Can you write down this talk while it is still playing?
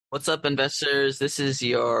What's up, investors? This is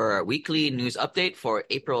your weekly news update for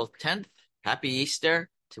April 10th. Happy Easter.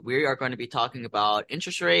 We are going to be talking about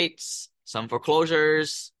interest rates, some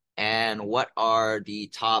foreclosures, and what are the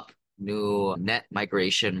top new net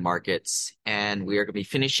migration markets. And we are going to be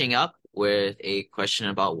finishing up with a question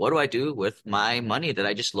about what do I do with my money that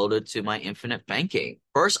I just loaded to my infinite banking.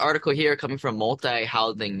 First article here coming from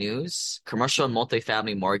Multi-Housing News. Commercial and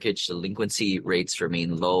multifamily mortgage delinquency rates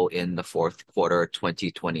remain low in the fourth quarter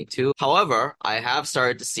 2022. However, I have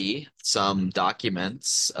started to see some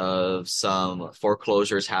documents of some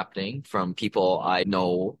foreclosures happening from people I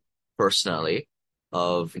know personally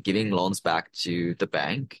of giving loans back to the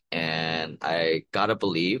bank. And I gotta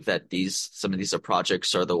believe that some of these are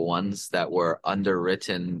projects are the ones that were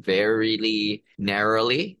underwritten very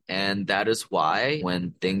narrowly. And that is why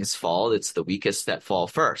when things fall, it's the weakest that fall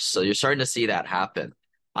first. So you're starting to see that happen.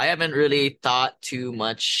 I haven't really thought too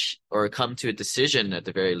much or come to a decision at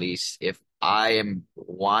the very least if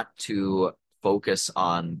want to focus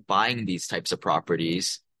on buying these types of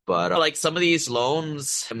properties, but like some of these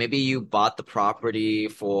loans, maybe you bought the property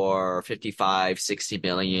for 55, 60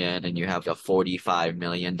 million and you have a $45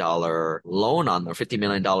 million loan on or $50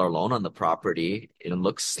 million loan on the property. It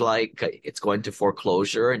looks like it's going to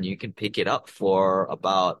foreclosure and you can pick it up for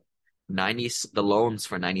about 90, the loans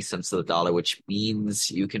for 90 cents to the dollar, which means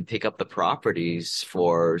you can pick up the properties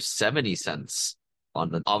for 70 cents on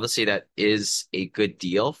the, obviously that is a good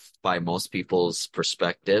deal by most people's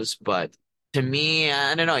perspectives, but to me,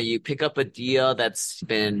 I don't know, you pick up a deal that's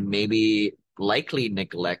been maybe likely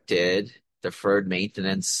neglected, deferred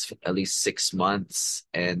maintenance at least 6 months.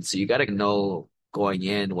 And so you got to know going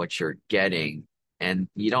in what you're getting. And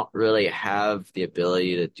you don't really have the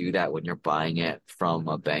ability to do that when you're buying it from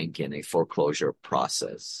a bank in a foreclosure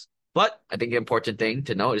process. But I think the important thing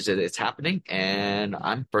to note is that it's happening, and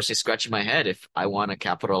I'm personally scratching my head if I want to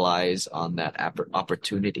capitalize on that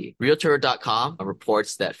opportunity. Realtor.com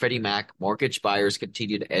reports that Freddie Mac mortgage buyers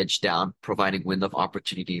continue to edge down, providing window of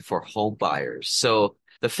opportunity for home buyers. So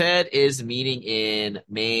the Fed is meeting in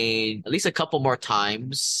May at least a couple more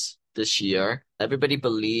times this year. Everybody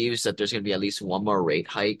believes that there's going to be at least one more rate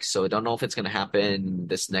hike. So I don't know if it's going to happen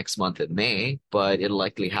this next month in May, but it'll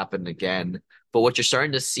likely happen again. But what you're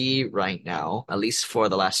starting to see right now, at least for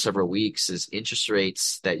the last several weeks, is interest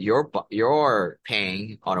rates that you're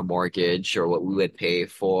paying on a mortgage or what we would pay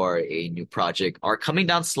for a new project are coming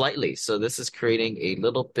down slightly. So this is creating a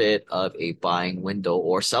little bit of a buying window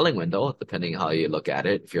or selling window, depending how you look at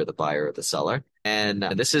it, if you're the buyer or the seller. And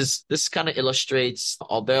this kind of illustrates,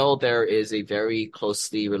 although there is a very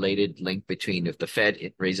closely related link between if the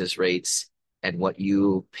Fed raises rates and what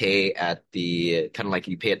you pay at the kind of like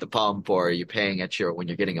you pay at the pump or you're paying at your when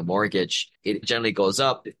you're getting a mortgage, it generally goes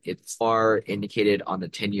up. It's more indicated on the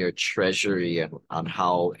 10-year treasury and on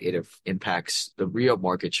how it impacts the real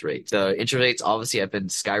mortgage rate. The interest rates obviously have been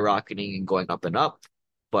skyrocketing and going up and up,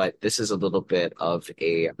 but this is a little bit of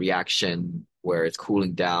a reaction where it's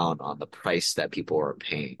cooling down on the price that people are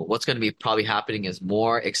paying. What's going to be probably happening is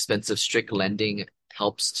more expensive strict lending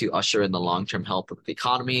helps to usher in the long-term health of the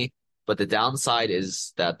economy. But the downside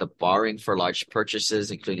is that the borrowing for large purchases,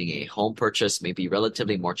 including a home purchase, may be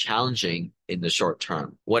relatively more challenging in the short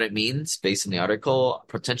term. What it means, based on the article,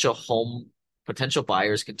 potential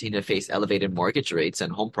buyers continue to face elevated mortgage rates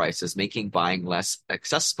and home prices, making buying less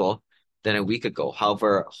accessible than a week ago.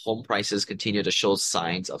 However, home prices continue to show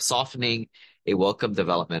signs of softening, a welcome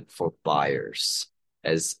development for buyers,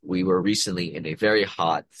 as we were recently in a very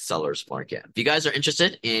hot seller's market. If you guys are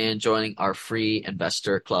interested in joining our free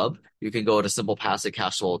investor club, you can go to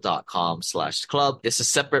simplepassivecashflow.com/club. This is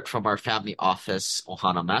separate from our family office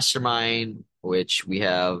Ohana Mastermind, which we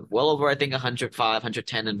have well over, I think, 105,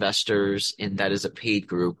 110 investors, and that is a paid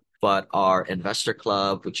group. But our investor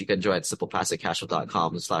club, which you can join at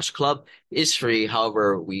simplepassivecashflow.com/club, is free.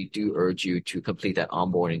 However, we do urge you to complete that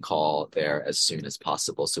onboarding call there as soon as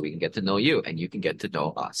possible so we can get to know you and you can get to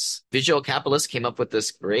know us. Visual Capitalist came up with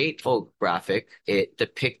this great graphic. It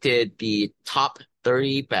depicted the top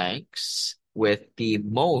 30 banks with the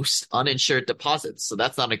most uninsured deposits. So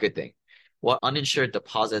that's not a good thing. What uninsured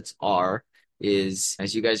deposits are is,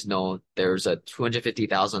 as you guys know, there's a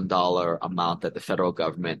 $250,000 amount that the federal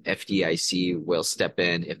government, FDIC, will step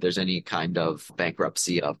in if there's any kind of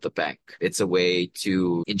bankruptcy of the bank. It's a way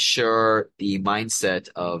to ensure the mindset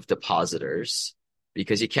of depositors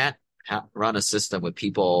because you can't run a system with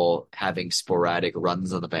people having sporadic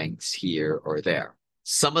runs on the banks here or there.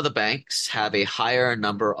 Some of the banks have a higher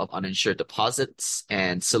number of uninsured deposits,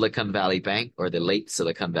 and Silicon Valley Bank, or the late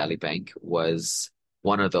Silicon Valley Bank, was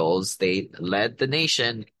one of those. They led the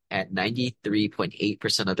nation at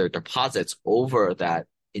 93.8% of their deposits over that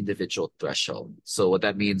individual threshold. So what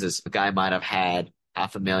that means is a guy might have had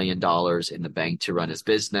 $500,000 in the bank to run his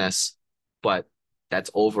business, but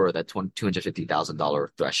that's over that $250,000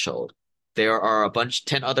 threshold. There are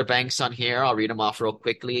 10 other banks on here. I'll read them off real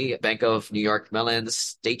quickly. Bank of New York Mellon,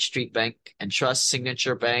 State Street Bank and Trust,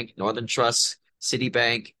 Signature Bank, Northern Trust,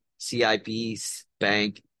 Citibank, CIB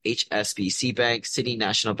Bank, HSBC Bank, City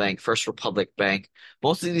National Bank, First Republic Bank.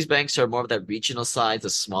 Most of these banks are more of that regional side, the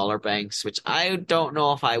smaller banks, which I don't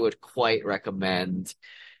know if I would quite recommend.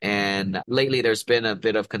 And lately, there's been a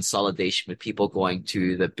bit of consolidation with people going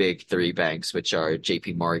to the big three banks, which are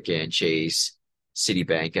JP Morgan, Chase,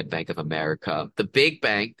 Citibank, and Bank of America. The big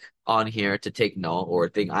bank on here to take note, or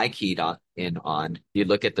thing I keyed on, you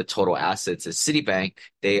look at the total assets is Citibank.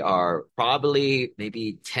 They are probably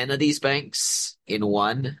maybe 10 of these banks in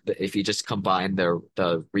one, if you just combine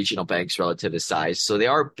the regional banks relative to size. So they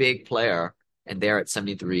are a big player, and they're at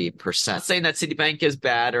 73%. Not saying that Citibank is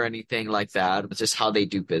bad or anything like that. It's just how they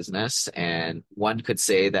do business. And one could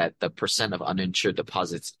say that the percent of uninsured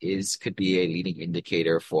deposits could be a leading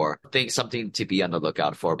indicator for something to be on the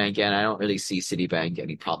lookout for. And again, I don't really see Citibank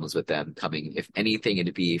any problems with them coming. If anything,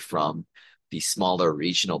 it'd be from the smaller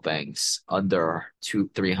regional banks under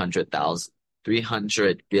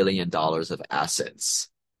 $300 billion of assets.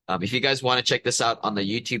 If you guys want to check this out on the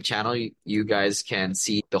YouTube channel, you guys can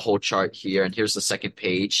see the whole chart here. And here's the second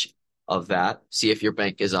page of that. See if your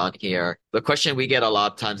bank is on here. The question we get a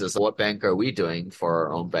lot of times is, what bank are we doing for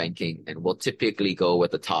our own banking? And we'll typically go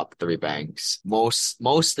with the top three banks.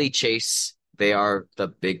 Mostly Chase. They are the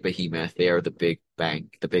big behemoth. They are the big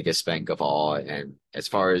bank, the biggest bank of all. And as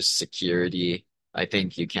far as security, I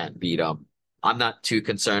think you can't beat them. I'm not too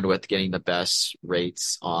concerned with getting the best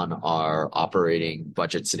rates on our operating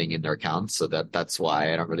budget sitting in their accounts. So that's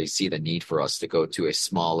why I don't really see the need for us to go to a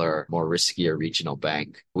smaller, more riskier regional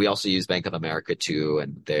bank. We also use Bank of America too,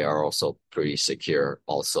 and they are also pretty secure.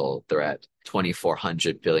 Also, they're at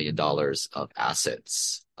 $2,400 billion of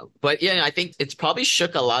assets. But yeah, I think it's probably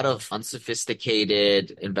shook a lot of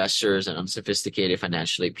unsophisticated investors and unsophisticated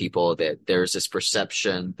financially people that there's this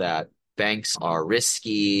perception that banks are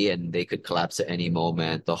risky and they could collapse at any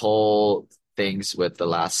moment. The whole things with the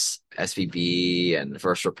last SVB and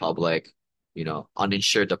First Republic,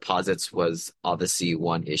 uninsured deposits was obviously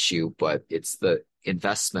one issue, but it's the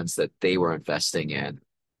investments that they were investing in.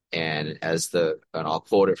 And I'll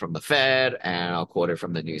quote it from the Fed and I'll quote it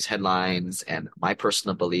from the news headlines. And my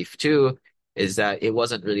personal belief too is that it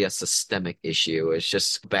wasn't really a systemic issue. It's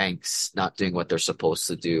just banks not doing what they're supposed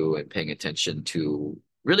to do and paying attention to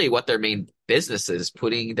really what their main business is,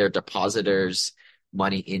 putting their depositors'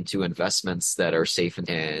 money into investments that are safe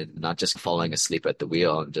and not just falling asleep at the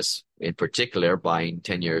wheel, and just in particular buying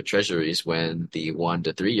 10-year treasuries when the 1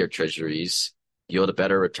 to 3 year treasuries yield a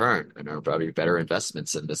better return and are probably better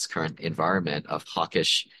investments in this current environment of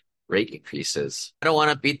hawkish rate increases. I don't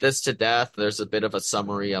want to beat this to death. There's a bit of a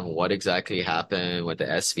summary of what exactly happened with the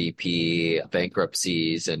SVP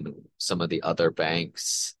bankruptcies and some of the other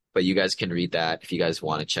banks. But you guys can read that if you guys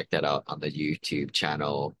want to check that out on the YouTube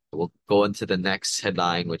channel. We'll go into the next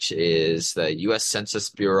headline, which is the U.S. Census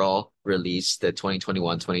Bureau released the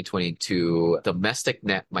 2021-2022 domestic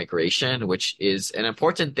net migration, which is an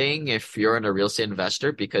important thing if you're a real estate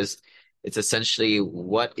investor, because it's essentially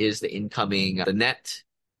what is the net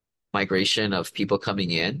migration of people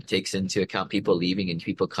coming in, takes into account people leaving and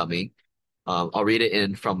people coming. I'll read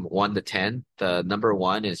it from 1 to 10. The number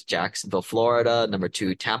 1 is Jacksonville, Florida. Number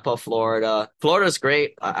 2, Tampa, Florida. Florida's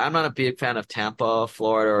great. I'm not a big fan of Tampa,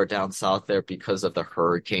 Florida, or down south there because of the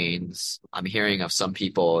hurricanes. I'm hearing of some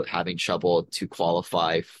people having trouble to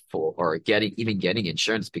qualify for or getting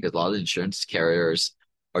insurance because a lot of insurance carriers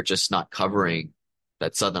are just not covering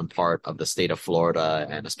that southern part of the state of Florida,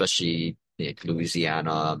 and especially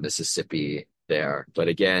Louisiana, Mississippi there. But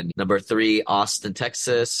again, number 3, Austin,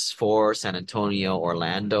 Texas. 4, San Antonio,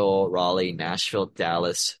 Orlando, Raleigh, Nashville,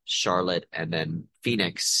 Dallas, Charlotte, and then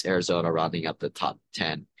Phoenix, Arizona, rounding up the top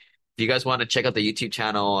 10. If you guys want to check out the YouTube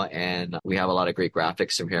channel, and we have a lot of great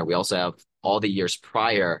graphics from here. We also have all the years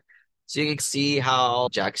prior. So you can see how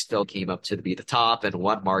Jacksonville came up to be the top and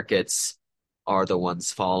what markets are the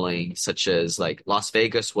ones falling, such as like Las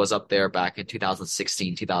Vegas was up there back in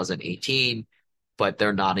 2016, 2018. But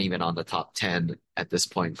they're not even on the top 10 at this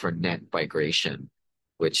point for net migration,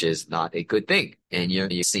 which is not a good thing. And you're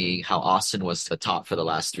seeing how Austin was the top for the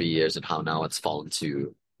last 3 years and how now it's fallen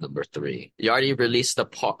to number 3. You already released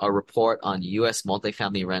a report on U.S.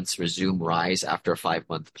 multifamily rents resume rise after a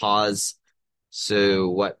 5-month pause. So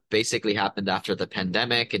what basically happened after the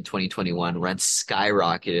pandemic in 2021, rents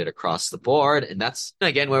skyrocketed across the board. And that's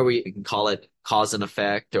again where we can call it cause and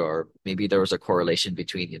effect, or maybe there was a correlation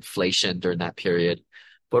between inflation during that period.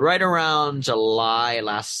 But right around July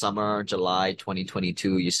last summer, July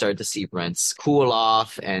 2022, you started to see rents cool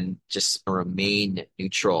off and just remain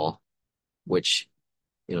neutral, which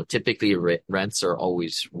typically rents are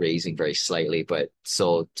always raising very slightly, but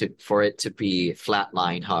so for it to be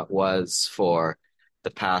flatline how it was for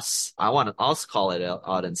the past, I'll also call it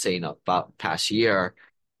out and say, about past year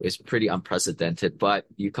is pretty unprecedented. But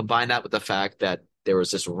you combine that with the fact that there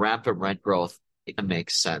was this rampant rent growth, it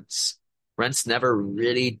makes sense. Rents never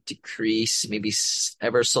really decreased, maybe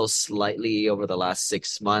ever so slightly over the last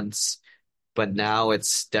 6 months, but now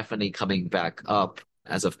it's definitely coming back up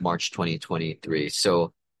as of March 2023.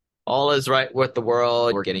 So all is right with the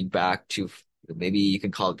world. We're getting back to maybe you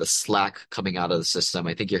can call it the slack coming out of the system.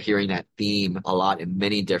 I think you're hearing that theme a lot in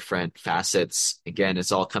many different facets. Again,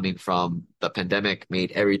 it's all coming from the pandemic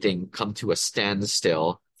made everything come to a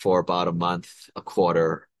standstill for about a month, a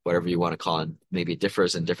quarter, whatever you want to call it. Maybe it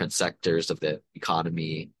differs in different sectors of the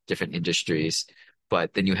economy, different industries.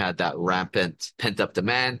 But then you had that rampant pent up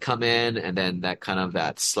demand come in, and then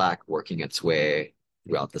that slack working its way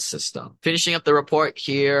throughout the system. Finishing up the report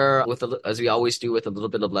here with, as we always do, with a little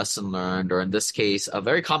bit of lesson learned, or in this case, a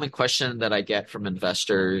very common question that I get from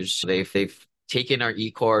investors. They've taken our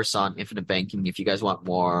e-course on infinite banking. If you guys want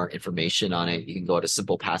more information on it, you can go to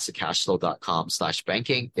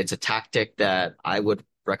simplepassivecashflow.com/banking. It's a tactic that I would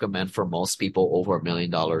recommend for most people over $1 million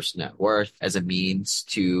net worth as a means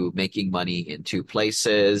to making money in two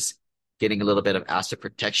places, getting a little bit of asset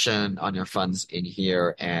protection on your funds in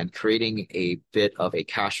here, and creating a bit of a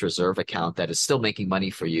cash reserve account that is still making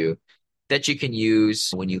money for you that you can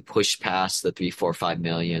use when you push past the $3, $4, $5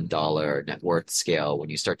 million net worth scale,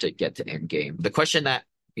 when you start to get to end game. The question that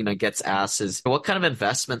gets asked is, what kind of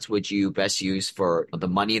investments would you best use for the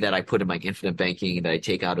money that I put in my infinite banking that I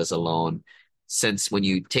take out as a loan? Since when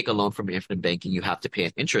you take a loan from your infinite banking, you have to pay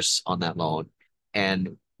an interest on that loan.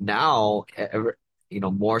 And now,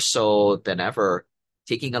 more so than ever,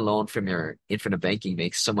 taking a loan from your infinite banking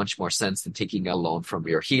makes so much more sense than taking a loan from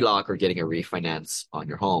your HELOC or getting a refinance on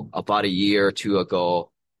your home. About a year or two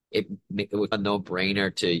ago, it was a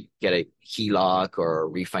no-brainer to get a HELOC or a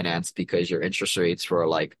refinance because your interest rates were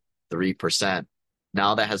like 3%.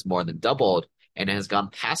 Now that has more than doubled, and it has gone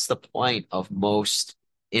past the point of most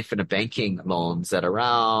infinite banking loans at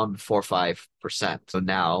around 4 or 5%. So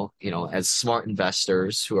now, as smart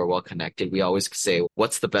investors who are well connected, we always say,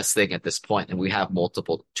 what's the best thing at this point? And we have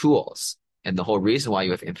multiple tools. And the whole reason why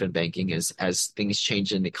you have infinite banking is as things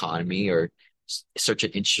change in the economy or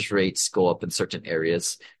certain interest rates go up in certain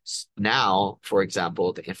areas. Now, for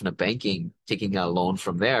example, the infinite banking, taking a loan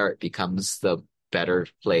from there, it becomes the better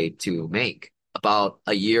play to make. About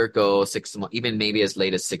a year ago, 6 months, even maybe as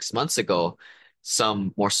late as 6 months ago,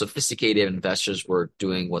 some more sophisticated investors were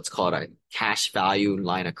doing what's called a cash value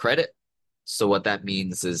line of credit. So what that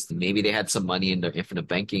means is maybe they had some money in their infinite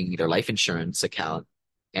banking, their life insurance account,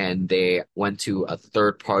 and they went to a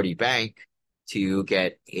third party bank to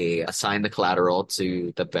assign the collateral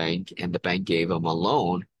to the bank, and the bank gave them a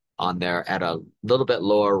loan on there at a little bit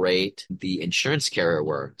lower rate the insurance carrier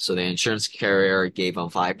were. So the insurance carrier gave them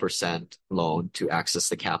 5% loan to access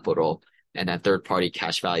the capital, and that third party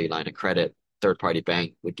cash value line of credit third-party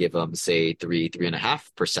bank would give them, say,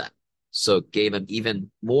 3.5%. So gave them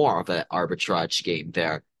even more of an arbitrage game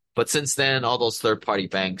there. But since then, all those third-party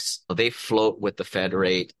banks, they float with the Fed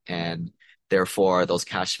rate, and therefore those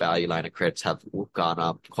cash value line of credits have gone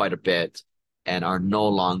up quite a bit and are no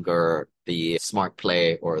longer the smart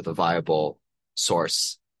play or the viable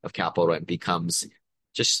source of capital. It becomes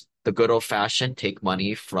just the good old fashioned take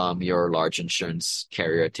money from your large insurance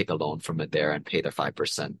carrier, take a loan from it there and pay the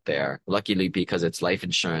 5% there. Luckily, because it's life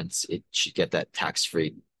insurance, it should get that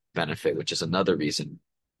tax-free benefit, which is another reason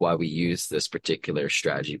why we use this particular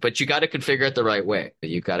strategy. But you got to configure it the right way.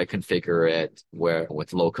 You got to configure it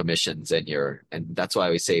with low commissions, and that's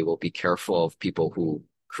why we say we'll be careful of people who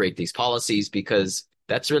create these policies, because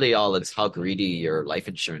that's really all. It's how greedy your life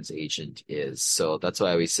insurance agent is. So that's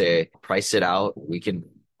why we say price it out.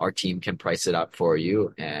 Our team can price it out for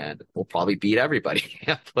you, and we'll probably beat everybody.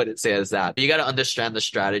 But it says that you got to understand the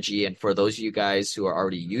strategy. And for those of you guys who are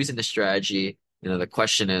already using the strategy, the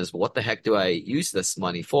question is, what the heck do I use this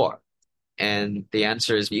money for? And the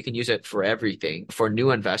answer is you can use it for everything. For new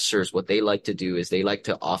investors, what they like to do is they like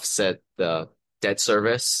to offset the debt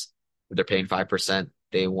service. If they're paying 5%,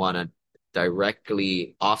 they want to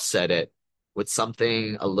directly offset it with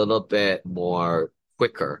something a little bit more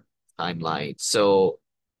quicker timeline. So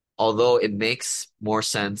although it makes more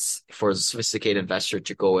sense for a sophisticated investor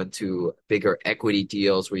to go into bigger equity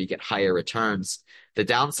deals where you get higher returns, the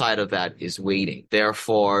downside of that is waiting.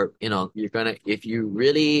 Therefore, if you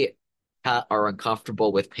really are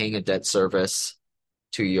uncomfortable with paying a debt service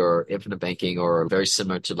to your infinite banking or very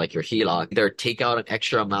similar to like your HELOC, either take out an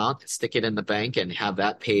extra amount, stick it in the bank and have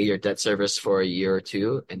that pay your debt service for a year or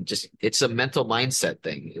two. And just, it's a mental mindset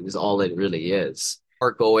thing. It was all it really is.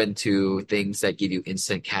 Or go into things that give you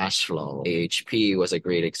instant cash flow. AHP was a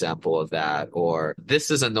great example of that. Or this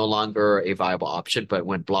is no longer a viable option, but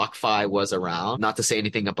when BlockFi was around, not to say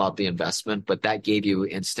anything about the investment, but that gave you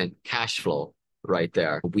instant cash flow right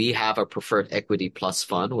there. We have a preferred equity plus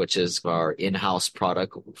fund, which is our in-house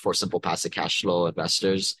product for simple passive cash flow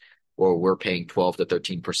investors, where we're paying 12 to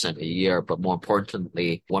 13% a year, but more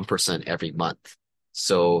importantly, 1% every month.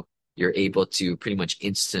 So you're able to pretty much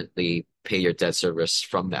instantly pay your debt service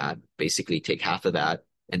from that, basically take half of that,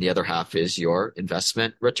 and the other half is your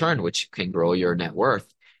investment return, which can grow your net worth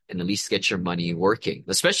and at least get your money working,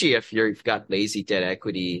 especially if you've got lazy debt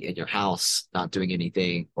equity in your house, not doing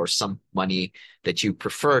anything, or some money that you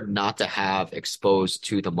prefer not to have exposed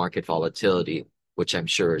to the market volatility, which I'm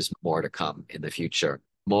sure is more to come in the future.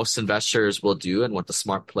 Most investors will do, and what the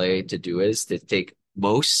smart play to do is to take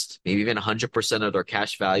most, maybe even 100% of their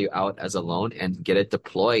cash value out as a loan and get it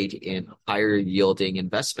deployed in higher yielding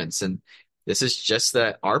investments. And this is just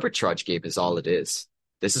the arbitrage game is all it is.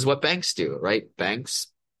 This is what banks do, right? Banks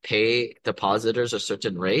pay depositors a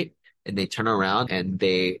certain rate and they turn around and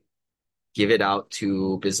they give it out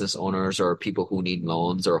to business owners or people who need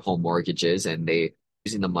loans or home mortgages, and they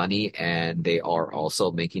using the money and they are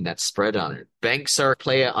also making that spread on it. Banks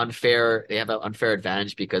they have an unfair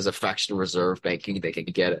advantage because of fractional reserve banking. They can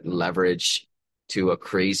get leverage to a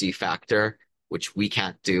crazy factor, which we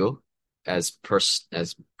can't do as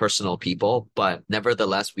personal people, but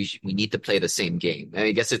nevertheless, we need to play the same game. And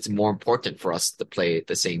I guess it's more important for us to play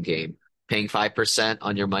the same game. Paying 5%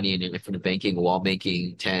 on your money in your infinite banking while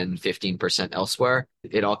making 10, 15% elsewhere.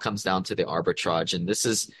 It all comes down to the arbitrage. And this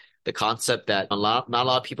is the concept that not a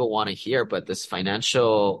lot of people want to hear, but this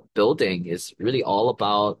financial building is really all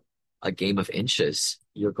about a game of inches.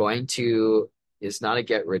 It's not a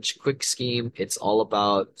get rich quick scheme. It's all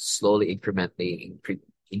about slowly, incrementally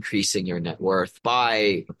increasing your net worth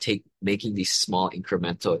by making these small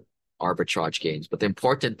incremental arbitrage gains. But the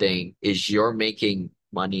important thing is you're making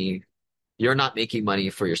money. You're not making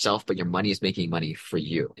money for yourself, but your money is making money for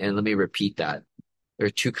you. And let me repeat that. There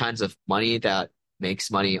are two kinds of money that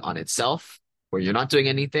makes money on itself, where you're not doing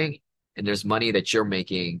anything, and there's money that you're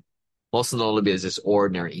making. Most notably is this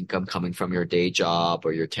ordinary income coming from your day job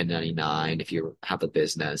or your 1099 if you have a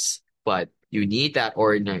business. But you need that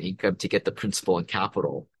ordinary income to get the principal and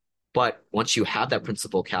capital. But once you have that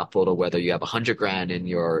principal capital, whether you have 100 grand in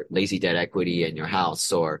your lazy debt equity in your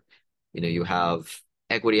house, or you have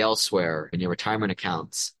equity elsewhere in your retirement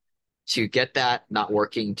accounts, to get that not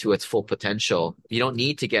working to its full potential, you don't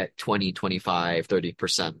need to get 20, 25,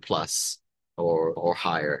 30% plus or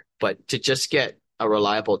higher. But to just get a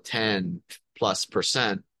reliable 10 plus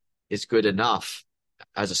percent is good enough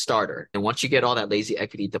as a starter. And once you get all that lazy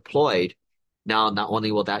equity deployed, now not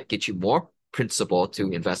only will that get you more principal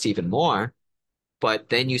to invest even more, but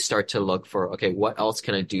then you start to look for, okay, what else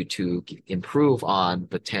can I do to improve on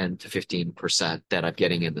the 10 to 15% that I'm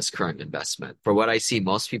getting in this current investment? For what I see,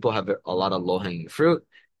 most people have a lot of low-hanging fruit.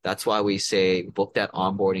 That's why we say book that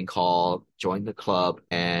onboarding call, join the club,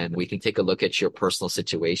 and we can take a look at your personal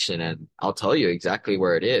situation. And I'll tell you exactly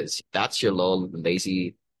where it is. That's your low,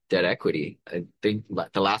 lazy debt equity. I think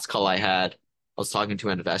the last call I had, I was talking to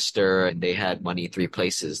an investor and they had money three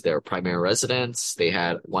places. Their primary residence, they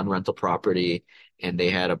had one rental property, and they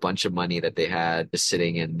had a bunch of money that they had just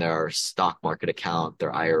sitting in their stock market account,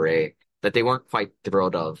 their IRA, that they weren't quite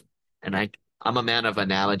thrilled of. And I'm a man of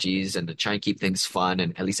analogies and to try and keep things fun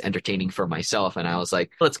and at least entertaining for myself. And I was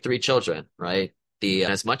like, well, it's three children, right?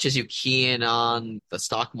 As much as you key in on the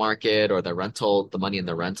stock market or the money in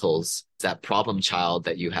the rentals, that problem child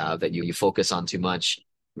that you have that you focus on too much.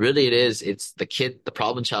 Really it's the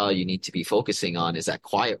problem child you need to be focusing on is that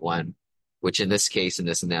quiet one, which in this case, in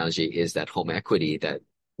this analogy, is that home equity that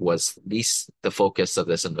was at least the focus of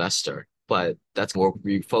this investor. But that's where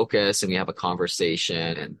we focus and we have a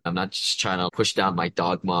conversation. And I'm not just trying to push down my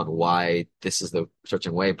dogma on why this is the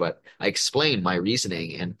certain way, but I explain my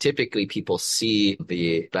reasoning. And typically people see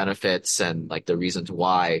the benefits and like the reasons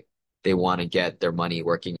why they want to get their money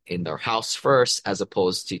working in their house first, as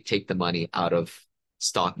opposed to take the money out of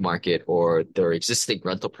stock market or their existing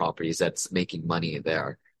rental properties that's making money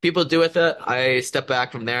there. people do with it, I step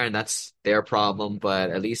back from there and that's their problem. But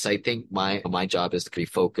at least I think my job is to be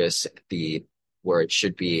focused the where it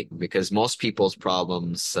should be because most people's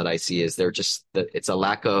problems that I see is they're just that it's a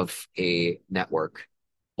lack of a network.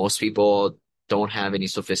 Most people don't have any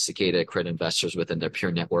sophisticated credit investors within their peer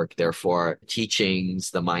network. Therefore, teachings,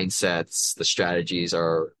 the mindsets, the strategies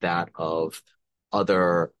are that of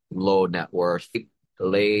other low net worth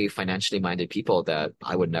lay financially minded people that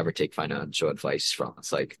I would never take financial advice from.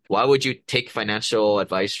 It's like, why would you take financial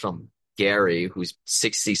advice from Gary, who's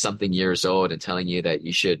 60 something years old and telling you that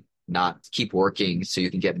you should not keep working so you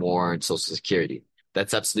can get more in Social Security?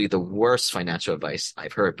 That's absolutely the worst financial advice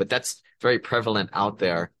I've heard, but that's very prevalent out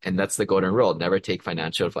there. And that's the golden rule. Never take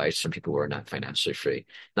financial advice from people who are not financially free.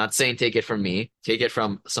 Not saying take it from me, take it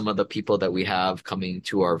from some of the people that we have coming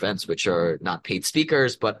to our events, which are not paid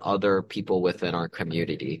speakers, but other people within our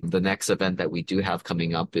community. The next event that we do have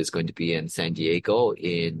coming up is going to be in San Diego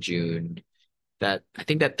in June. That I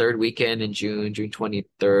think that third weekend in June, June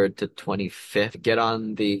 23rd to 25th. Get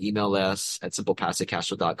on the email list at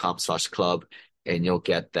simplepassivecashflow.com/club and you'll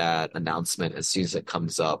get that announcement as soon as it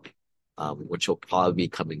comes up, which will probably be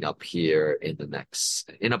coming up here in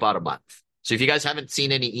about a month. So if you guys haven't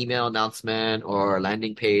seen any email announcement or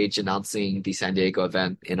landing page announcing the San Diego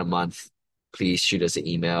event in a month, please shoot us an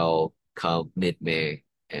email come mid-May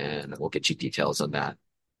and we'll get you details on that.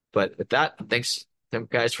 But with that, thanks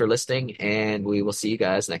guys for listening, and we will see you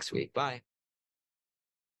guys next week. Bye.